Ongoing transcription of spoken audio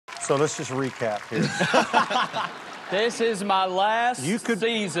So let's just recap here. This is my last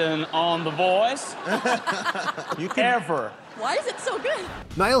season on The Voice ever. Why is it so good?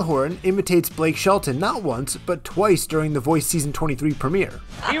 Niall Horan imitates Blake Shelton not once, but twice during The Voice Season 23 premiere.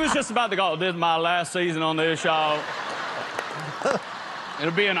 He was just about to go, this is my last season on this show.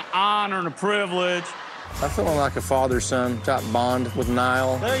 It'll be an honor and a privilege. I feel like a father-son type bond with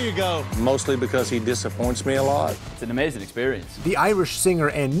Niall. There you go. Mostly because he disappoints me a lot. It's an amazing experience. The Irish singer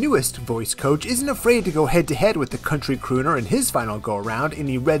and newest voice coach isn't afraid to go head-to-head with the country crooner in his final go-around in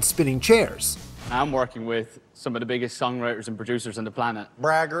the red spinning chairs. I'm working with some of the biggest songwriters and producers on the planet.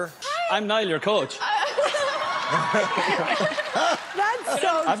 Bragger. I'm Niall, your coach. That's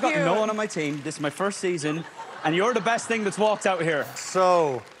so I've got no one on my team. This is my first season, and you're the best thing that's walked out here.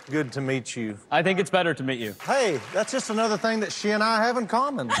 So good to meet you. I think it's better to meet you. Hey, that's just another thing that she and I have in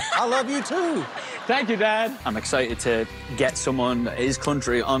common. I love you too. Thank you, Dad. I'm excited to get someone that is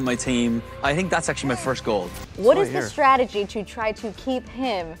country on my team. I think that's actually my first goal. What is the strategy to try to keep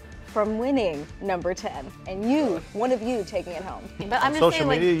him from winning number 10 and you, one of you, taking it home? But I'm just Social saying,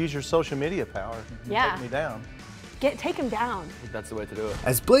 media, use your social media power. Yeah. Take me down. take him down. I think that's the way to do it.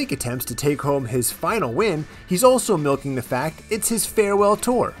 As Blake attempts to take home his final win, he's also milking the fact it's his farewell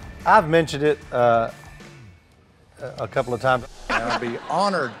tour. I've mentioned it a couple of times. I'd be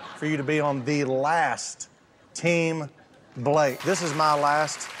honored for you to be on the last Team Blake. This is my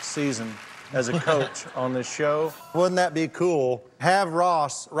last season as a coach on this show. Wouldn't that be cool? Have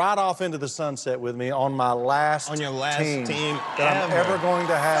Ross ride off into the sunset with me on my last team that I'm ever going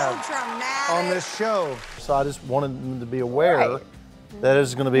to have on this show. So I just wanted them to be aware that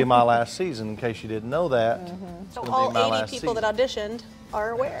it's going to be my last season, in case you didn't know that. So all 80 people that auditioned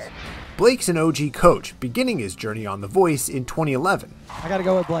are aware. Blake's an OG coach, beginning his journey on The Voice in 2011. I got to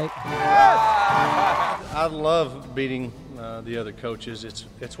go with Blake. I love beating the other coaches.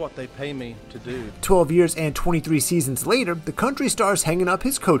 It's what they pay me to do. 12 years and 23 seasons later, the country star's hanging up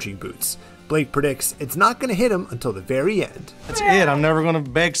his coaching boots. Blake predicts it's not going to hit him until the very end. That's it. I'm never going to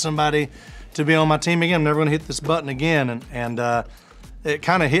beg somebody to be on my team again. I'm never going to hit this button again. And it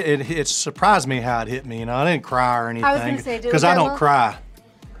kind of it surprised me how it hit me. You know, I didn't cry or anything because I don't cry.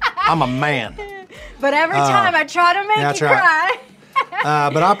 I'm a man. But every time I try to make you cry.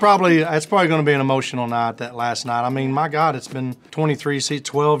 But it's probably going to be an emotional night, that last night. I mean, my God, it's been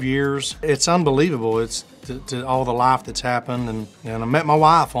 12 years. It's unbelievable. It's to all the life that's happened, and I met my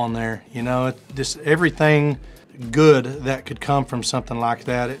wife on there. You know, just everything good that could come from something like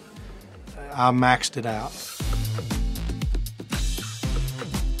that. I maxed it out.